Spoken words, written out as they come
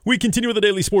We continue with the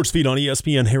Daily Sports Feed on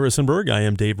ESPN Harrisonburg. I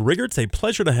am Dave Rigger. It's a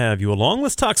pleasure to have you along.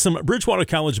 Let's talk some Bridgewater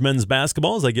College men's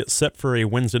basketball as I get set for a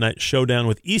Wednesday night showdown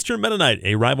with Eastern Mennonite,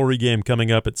 a rivalry game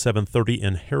coming up at 7:30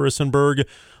 in Harrisonburg.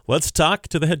 Let's talk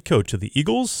to the head coach of the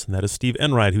Eagles, and that is Steve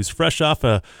Enright, who's fresh off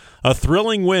a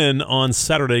thrilling win on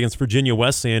Saturday against Virginia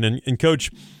Wesleyan. And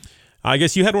Coach, I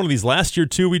guess you had one of these last year,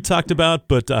 too, we talked about,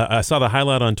 but I saw the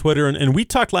highlight on Twitter, and we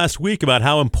talked last week about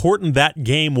how important that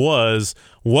game was.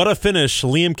 What a finish.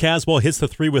 Liam Caswell hits the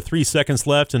three with 3 seconds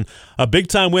left, and a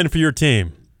big-time win for your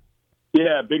team.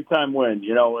 Yeah, big-time win.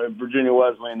 You know, Virginia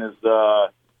Wesleyan is,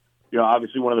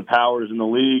 obviously one of the powers in the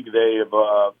league. They have,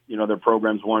 their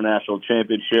program's won a national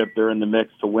championship. They're in the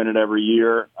mix to win it every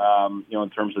year, in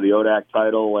terms of the ODAC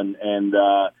title, and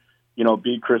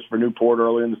beat Christopher Newport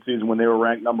early in the season when they were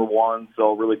ranked number one.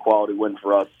 So really quality win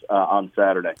for us on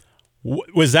Saturday.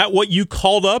 Was that what you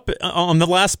called up on the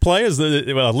last play? Is the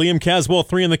Liam Caswell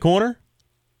three in the corner?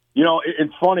 You know,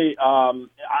 it's funny.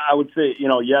 I would say,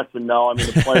 yes and no. I mean,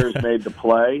 the players made the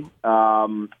play, but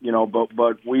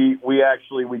we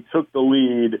took the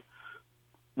lead,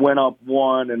 went up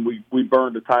one, and we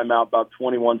burned a timeout about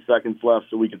 21 seconds left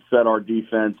so we could set our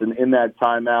defense. And in that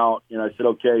timeout, I said,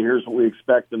 okay, here's what we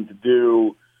expect them to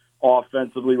do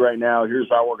offensively right now. Here's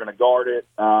how we're going to guard it.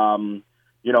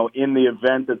 In the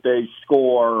event that they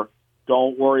score,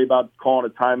 don't worry about calling a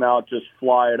timeout. Just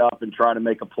fly it up and try to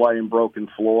make a play in broken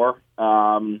floor.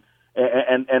 And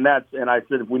I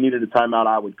said if we needed a timeout,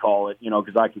 I would call it,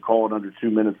 because I could call it under 2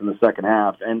 minutes in the second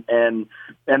half. And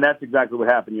that's exactly what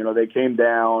happened. They came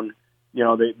down,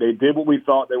 they did what we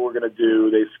thought they were going to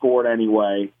do. They scored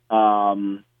anyway,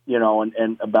 and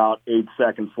about 8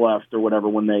 seconds left or whatever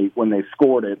when they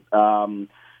scored it.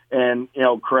 And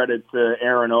credit to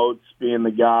Aaron Oates being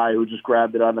the guy who just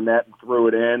grabbed it out of the net and threw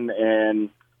it in. And,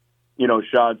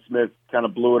 Shad Smith kind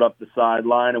of blew it up the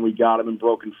sideline, and we got him in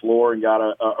broken floor and got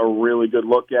a really good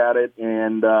look at it.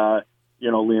 And,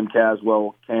 Liam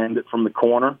Caswell canned it from the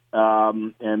corner.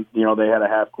 And, they had a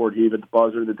half-court heave at the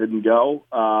buzzer that didn't go.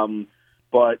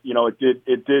 But,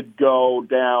 it did go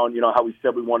down, how we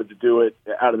said we wanted to do it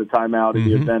out of the timeout in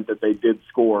the event that they did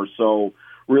score. So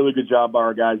really good job by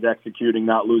our guys executing,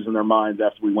 not losing their minds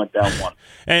after we went down one.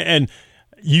 And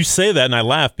you say that, and I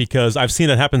laugh because I've seen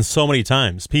it happen so many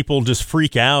times. People just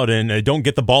freak out and don't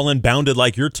get the ball inbounded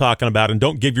like you're talking about, and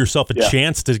don't give yourself a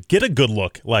chance to get a good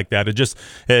look like that.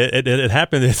 It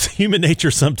happens. It's human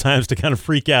nature sometimes to kind of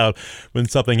freak out when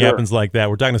something happens like that.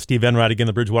 We're talking to Steve Enright again,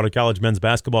 the Bridgewater College men's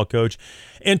basketball coach.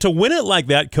 And to win it like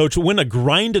that, Coach, win a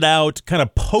grinded-out kind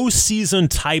of postseason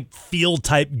type, field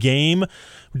type game,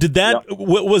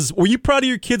 were you proud of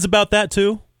your kids about that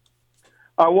too?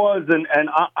 I was, and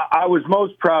I was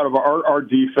most proud of our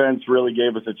defense. Really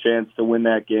gave us a chance to win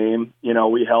that game.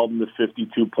 We held them to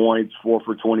 52 points, 4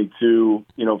 for 22,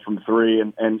 from three,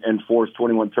 and forced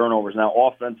 21 turnovers. Now,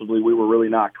 offensively, we were really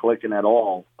not clicking at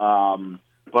all.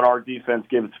 But our defense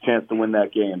gave us a chance to win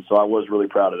that game, so I was really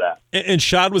proud of that. And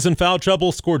Shad was in foul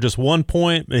trouble, scored just 1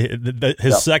 point.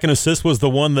 His second assist was the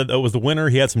one that was the winner.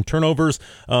 He had some turnovers.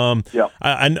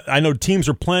 I know teams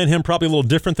are playing him probably a little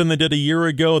different than they did a year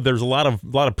ago. There's a lot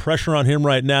of pressure on him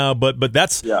right now, but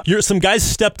that's some guys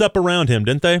stepped up around him,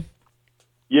 didn't they?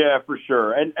 Yeah, for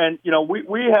sure. And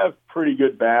we have pretty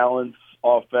good balance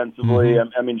offensively.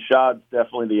 I mean, Shad's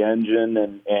definitely the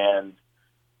engine, and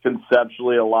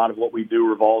conceptually, a lot of what we do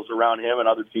revolves around him, and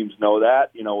other teams know that,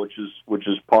 which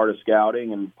is part of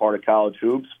scouting and part of college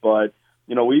hoops. But,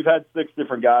 we've had 6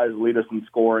 different guys lead us in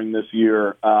scoring this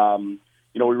year. We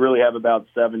really have about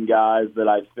 7 guys that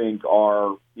I think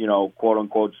are,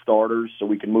 quote-unquote starters, so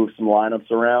we can move some lineups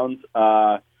around.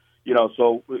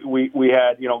 So we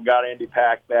had, got Andy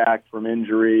Pack back from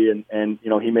injury, and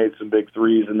he made some big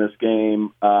threes in this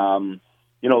game.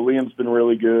 Liam's been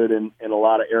really good in a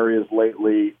lot of areas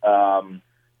lately,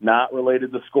 not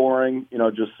related to scoring,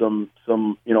 just some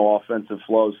offensive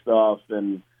flow stuff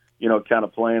and, kind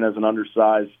of playing as an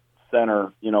undersized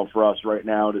center, for us right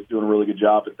now, just doing a really good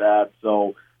job at that.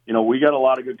 So, we got a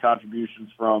lot of good contributions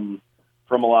from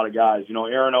a lot of guys.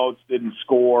 Aaron Oates didn't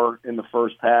score in the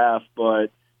first half,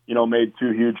 but, made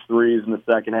 2 huge threes in the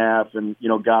second half and,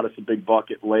 got us a big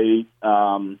bucket late.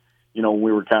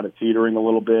 We were kind of teetering a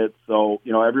little bit. So,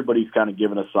 everybody's kind of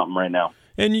giving us something right now.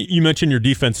 And you mentioned your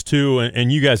defense, too,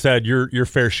 and you guys had your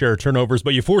fair share of turnovers,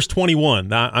 but you forced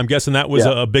 21. I'm guessing that was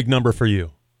a big number for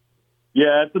you.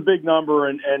 Yeah, it's a big number,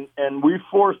 and we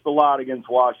forced a lot against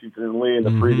Washington and Lee in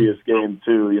the previous game,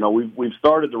 too. We've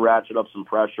started to ratchet up some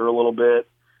pressure a little bit,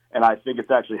 and I think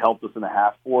it's actually helped us in the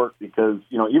half court because,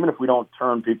 even if we don't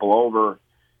turn people over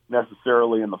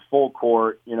necessarily in the full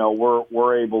court,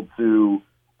 we're able to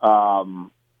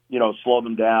slow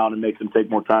them down and make them take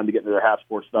more time to get into their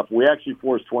half-court stuff. We actually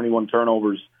forced 21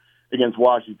 turnovers against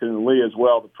Washington and Lee as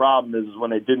well. The problem is when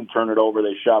they didn't turn it over,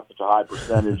 they shot such a high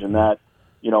percentage, and that,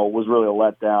 was really a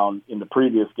letdown in the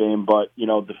previous game. But,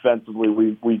 defensively,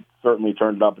 we certainly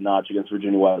turned it up a notch against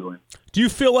Virginia Wesleyan. Do you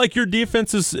feel like your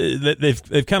defense is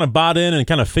they've kind of bought in and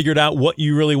kind of figured out what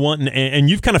you really want, and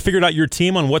you've kind of figured out your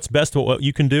team on what's best, what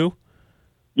you can do?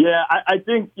 Yeah, I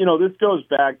think, this goes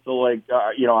back to,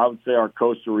 I would say our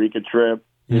Costa Rica trip,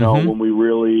 when we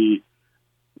really,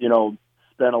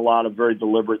 spent a lot of very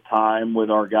deliberate time with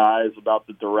our guys about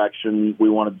the direction we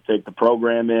wanted to take the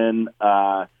program in.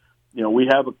 We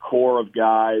have a core of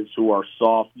guys who are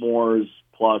sophomores,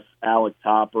 plus Alec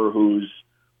Topper, who's,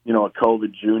 a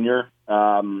COVID junior.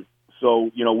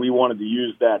 So, we wanted to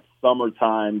use that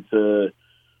summertime to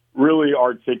really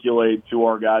articulate to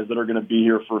our guys that are going to be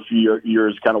here for a few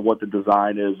years kind of what the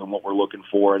design is and what we're looking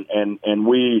for. And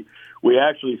we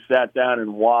actually sat down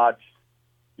and watched,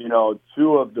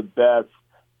 two of the best,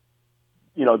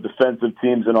 defensive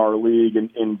teams in our league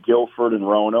in Guilford and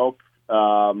Roanoke,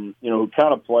 who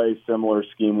kind of play similar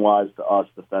scheme-wise to us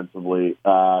defensively.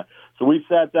 So we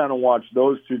sat down and watched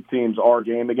those two teams, our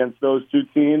game against those two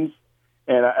teams,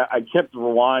 and I kept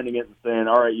rewinding it and saying,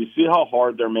 all right, you see how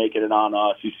hard they're making it on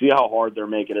us. You see how hard they're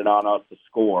making it on us to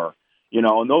score.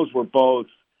 And those were both,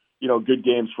 good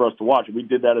games for us to watch. We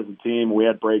did that as a team. We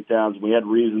had breakdowns. We had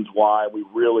reasons why. We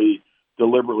really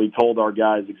deliberately told our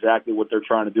guys exactly what they're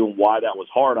trying to do and why that was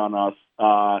hard on us,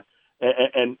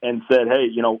 and said, hey,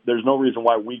 there's no reason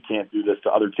why we can't do this to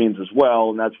other teams as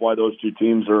well, and that's why those two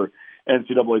teams are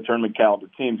NCAA tournament caliber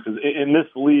teams. Because in this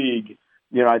league,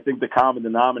 I think the common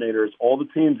denominator is all the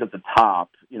teams at the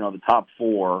top, the top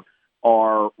four,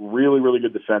 are really, really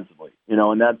good defensively.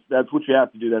 And that's what you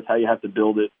have to do. That's how you have to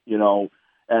build it,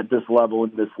 at this level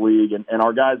in this league. And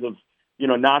our guys have,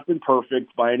 not been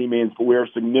perfect by any means, but we are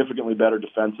significantly better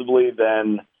defensively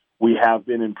than we have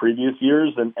been in previous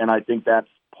years. And I think that's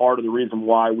part of the reason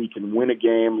why we can win a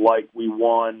game like we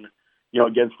won,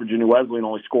 against Virginia Wesleyan,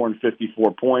 only scoring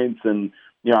 54 points. And,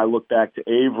 I look back to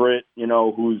Averett,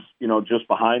 who's, just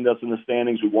behind us in the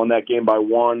standings. We won that game by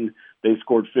 1. They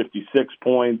scored 56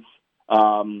 points.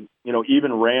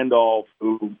 Even Randolph,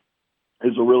 who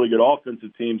is a really good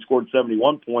offensive team, scored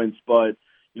 71 points. But,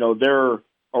 they're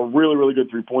a really, really good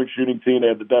three-point shooting team. They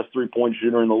have the best three-point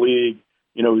shooter in the league,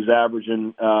 who's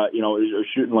averaging, is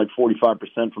shooting like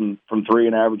 45% from three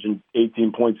and averaging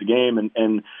 18 points a game.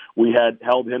 And we had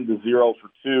held him to 0 for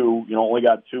 2, only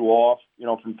got 2 off,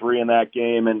 from 3 in that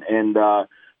game and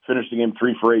finished the game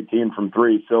 3 for 18 from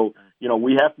 3. So,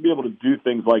 we have to be able to do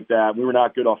things like that. We were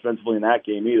not good offensively in that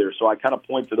game either. So I kind of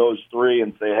point to those 3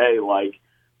 and say, hey,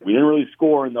 we didn't really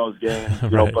score in those games,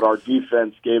 right. But our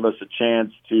defense gave us a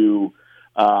chance to,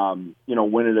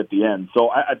 win it at the end. So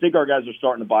I think our guys are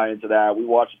starting to buy into that. We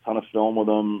watched a ton of film with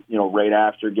them, right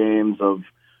after games of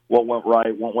what went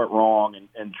right, what went wrong,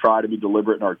 and try to be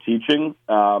deliberate in our teaching.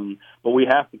 But we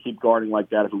have to keep guarding like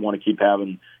that if we want to keep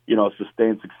having,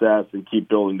 sustained success and keep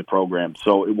building the program.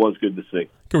 So it was good to see.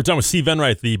 Okay, we're talking with Steve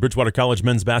Enright, the Bridgewater College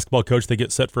men's basketball coach. They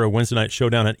get set for a Wednesday night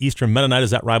showdown at Eastern Mennonite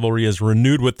as that rivalry is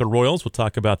renewed with the Royals. We'll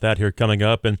talk about that here coming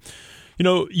up. And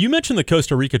you mentioned the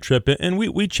Costa Rica trip, and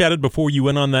we chatted before you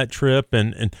went on that trip.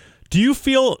 And do you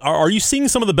feel, are you seeing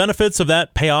some of the benefits of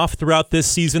that pay off throughout this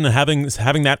season and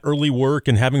having that early work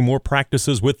and having more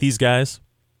practices with these guys?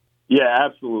 Yeah,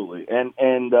 absolutely. And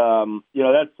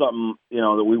that's something,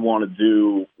 that we want to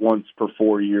do once per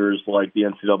 4 years like the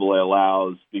NCAA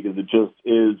allows, because it just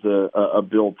is a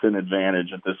built-in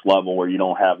advantage at this level where you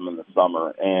don't have them in the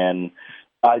summer. And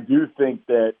I do think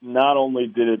that not only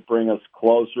did it bring us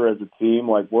closer as a team,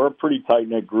 we're a pretty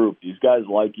tight-knit group. These guys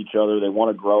like each other. They want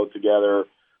to grow together.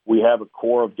 We have a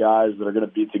core of guys that are going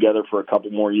to be together for a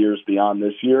couple more years beyond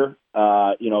this year.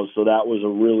 So that was a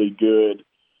really good,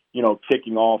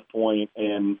 kicking off point.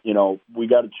 And, we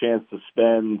got a chance to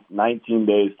spend 19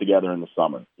 days together in the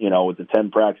summer, with the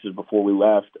 10 practices before we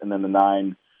left and then the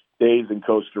 9 days in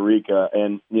Costa Rica.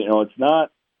 And, it's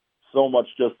not so much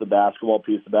just the basketball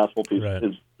piece. The basketball piece right.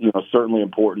 is, certainly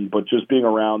important, but just being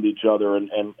around each other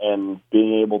and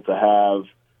being able to have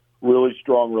really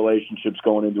strong relationships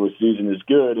going into a season is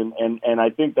good. And I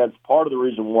think that's part of the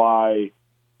reason why,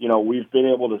 we've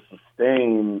been able to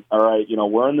sustain, all right,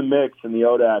 we're in the mix in the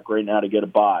ODAC right now to get a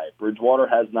bye. Bridgewater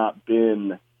has not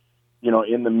been,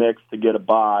 in the mix to get a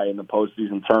bye in the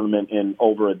postseason tournament in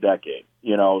over a decade,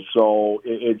 so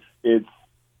it's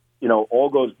all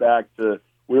goes back to,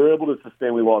 we were able to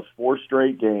sustain. We lost 4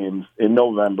 straight games in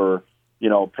November.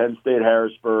 Penn State,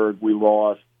 Harrisburg, we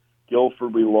lost.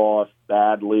 Guilford, we lost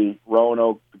badly.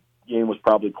 Roanoke, game was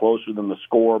probably closer than the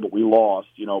score, but we lost,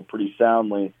 pretty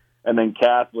soundly. And then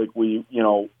Catholic, we,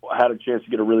 had a chance to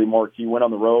get a really marquee win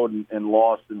on the road and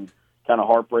lost in kind of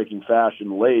heartbreaking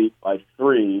fashion late by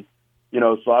 3.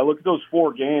 So I look at those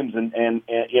 4 games, and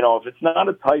if it's not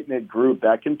a tight-knit group,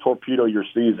 that can torpedo your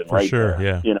season right sure,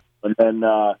 there. Yeah. And then,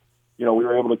 we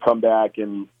were able to come back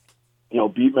and,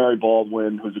 beat Mary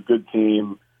Baldwin, who's a good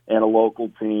team, and a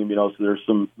local team. So there's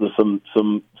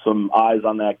some eyes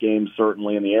on that game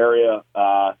certainly in the area.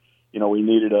 We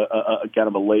needed a kind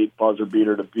of a late buzzer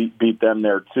beater to beat them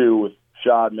there too, with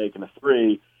Shad making a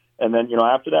 3. And then,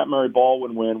 after that Mary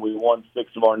Baldwin win, we won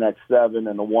 6 of our next 7,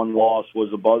 and the one loss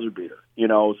was a buzzer beater.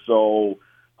 So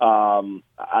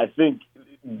I think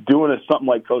doing something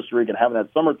like Costa Rica and having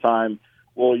that summertime,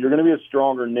 well, you're going to be a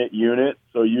stronger knit unit,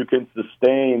 so you can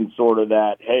sustain sort of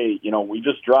that, hey, we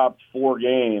just dropped 4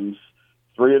 games,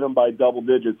 3 of them by double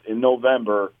digits in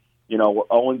November. We're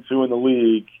 0-2 in the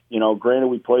league. Granted,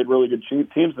 we played really good teams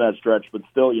in that stretch, but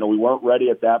still, we weren't ready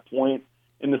at that point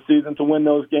in the season to win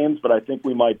those games, but I think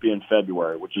we might be in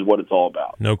February, which is what it's all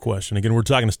about. No question. Again, we're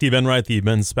talking to Steve Enright, the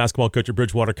men's basketball coach at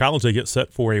Bridgewater College. They get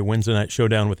set for a Wednesday night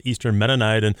showdown with Eastern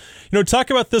Mennonite. And, talk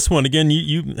about this one. Again,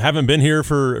 you haven't been here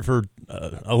for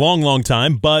a long, long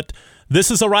time, but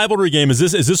this is a rivalry game. Is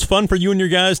this fun for you and your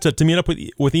guys to meet up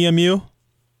with EMU?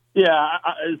 Yeah,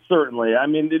 certainly. I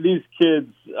mean, these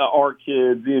kids, our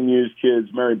kids, EMU's kids,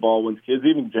 Mary Baldwin's kids,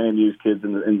 even JMU's kids,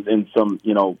 in some,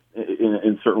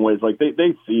 in certain ways, like they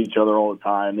see each other all the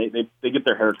time. They get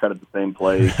their hair cut at the same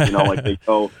place. Like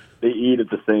they eat at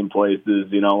the same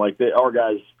places. Our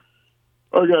guys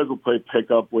will play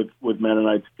pickup with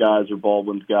Mennonite's guys or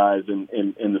Baldwin's guys in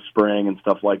the spring and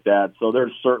stuff like that. So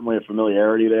there's certainly a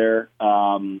familiarity there.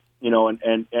 And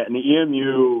the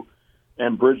EMU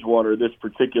and Bridgewater, this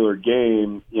particular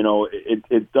game,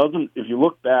 it doesn't, if you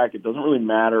look back, it doesn't really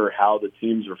matter how the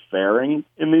teams are faring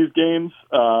in these games,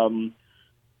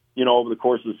 over the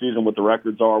course of the season, what the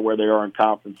records are, where they are in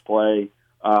conference play.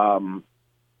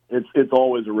 It's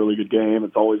always a really good game.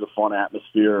 It's always a fun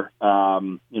atmosphere.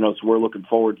 So we're looking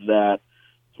forward to that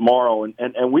tomorrow.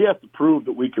 And we have to prove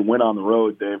that we can win on the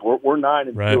road, Dave. We're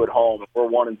 9-2 at home, and we're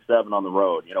 1-7 on the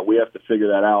road. We have to figure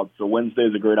that out. So Wednesday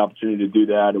is a great opportunity to do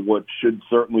that, and what should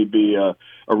certainly be a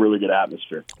really good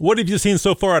atmosphere. What have you seen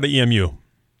so far out of EMU?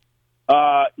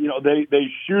 They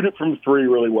shoot it from 3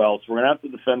 really well, so we're going to have to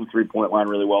defend the 3-point line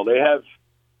really well. They have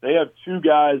 2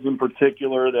 guys in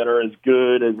particular that are as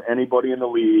good as anybody in the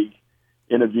league,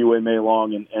 in Aviwe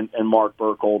Maylong and Mark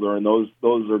Burkholder, and those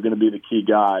are going to be the key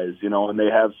guys, and they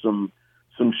have some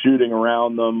shooting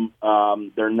around them.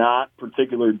 They're not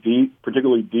particularly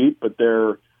deep, but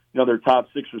their top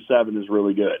 6 or 7 is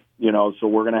really good, so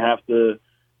we're going to have to,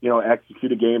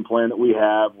 execute a game plan that we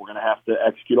have. We're going to have to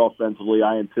execute offensively.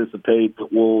 I anticipate that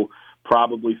we'll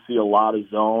probably see a lot of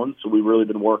zone, so we've really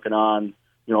been working on,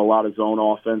 a lot of zone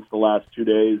offense the last 2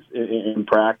 days in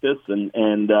practice, and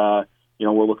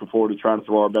we're looking forward to trying to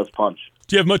throw our best punch.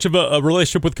 Do you have much of a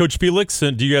relationship with Coach Felix?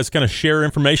 And do you guys kind of share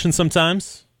information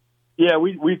sometimes? Yeah,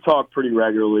 we talk pretty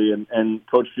regularly, and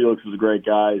Coach Felix is a great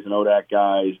guy. He's an ODAC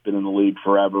guy. He's been in the league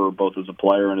forever, both as a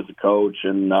player and as a coach,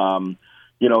 and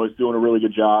is doing a really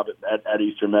good job at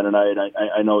Eastern Mennonite.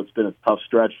 I know it's been a tough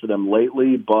stretch for them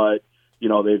lately, but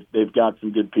they've got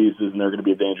some good pieces, and they're going to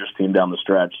be a dangerous team down the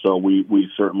stretch. So we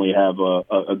certainly have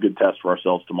a good test for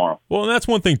ourselves tomorrow. Well, and that's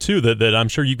one thing too that I'm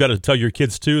sure you've got to tell your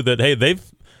kids too, that hey,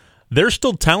 they're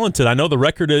still talented. I know the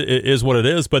record is what it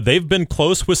is, but they've been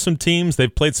close with some teams.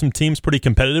 They've played some teams pretty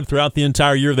competitive throughout the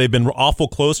entire year. They've been awful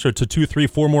close to 2, 3,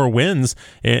 4 more wins,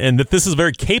 and that this is a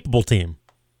very capable team.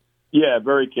 Yeah,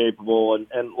 very capable,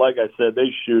 and like I said,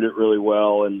 they shoot it really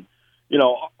well, and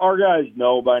our guys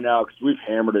know by now, because we've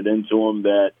hammered it into them,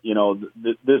 that,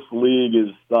 this league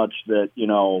is such that,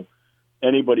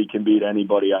 anybody can beat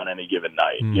anybody on any given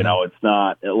night. Mm-hmm. It's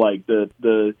not like if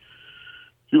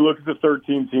you look at the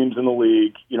 13 teams in the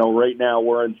league, right now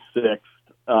we're in 6th.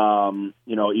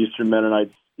 Eastern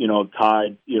Mennonite's,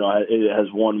 tied, it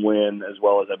has 1 win, as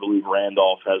well as I believe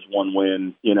Randolph has 1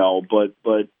 win,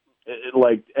 but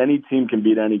like any team can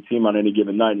beat any team on any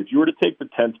given night. And if you were to take the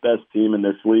 10th best team in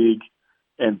this league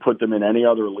and put them in any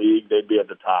other league, they'd be at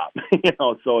the top.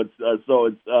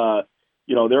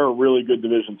 There are really good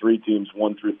Division III teams,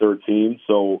 1 through 13.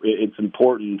 So it's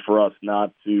important for us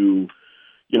not to,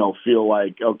 feel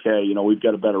like, okay, we've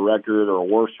got a better record or a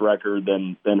worse record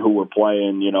than who we're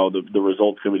playing. The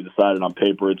results can be decided on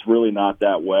paper. It's really not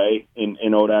that way in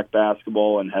ODAC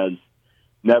basketball, and has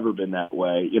never been that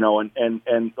way.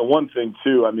 And the one thing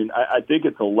too, I mean, I think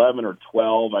it's 11 or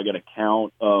 12. I got a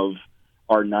count of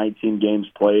our 19 games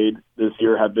played this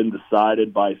year have been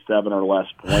decided by 7 or less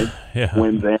points,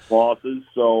 wins and losses.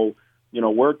 So,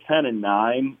 we're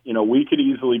 10-9. We could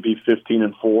easily be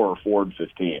 15-4 or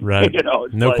 4-15. Right.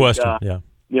 No question. Yeah.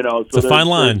 So it's a fine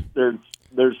line.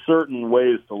 There's certain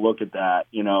ways to look at that,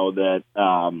 that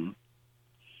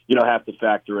have to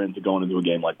factor into going into a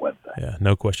game like Wednesday. Yeah,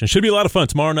 no question. Should be a lot of fun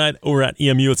tomorrow night over at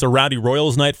EMU. It's a rowdy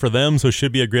Royals night for them, so it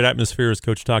should be a great atmosphere, as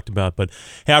Coach talked about. But,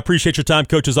 hey, I appreciate your time,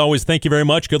 Coach, as always. Thank you very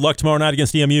much. Good luck tomorrow night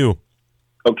against EMU.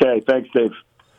 Okay, thanks, Dave.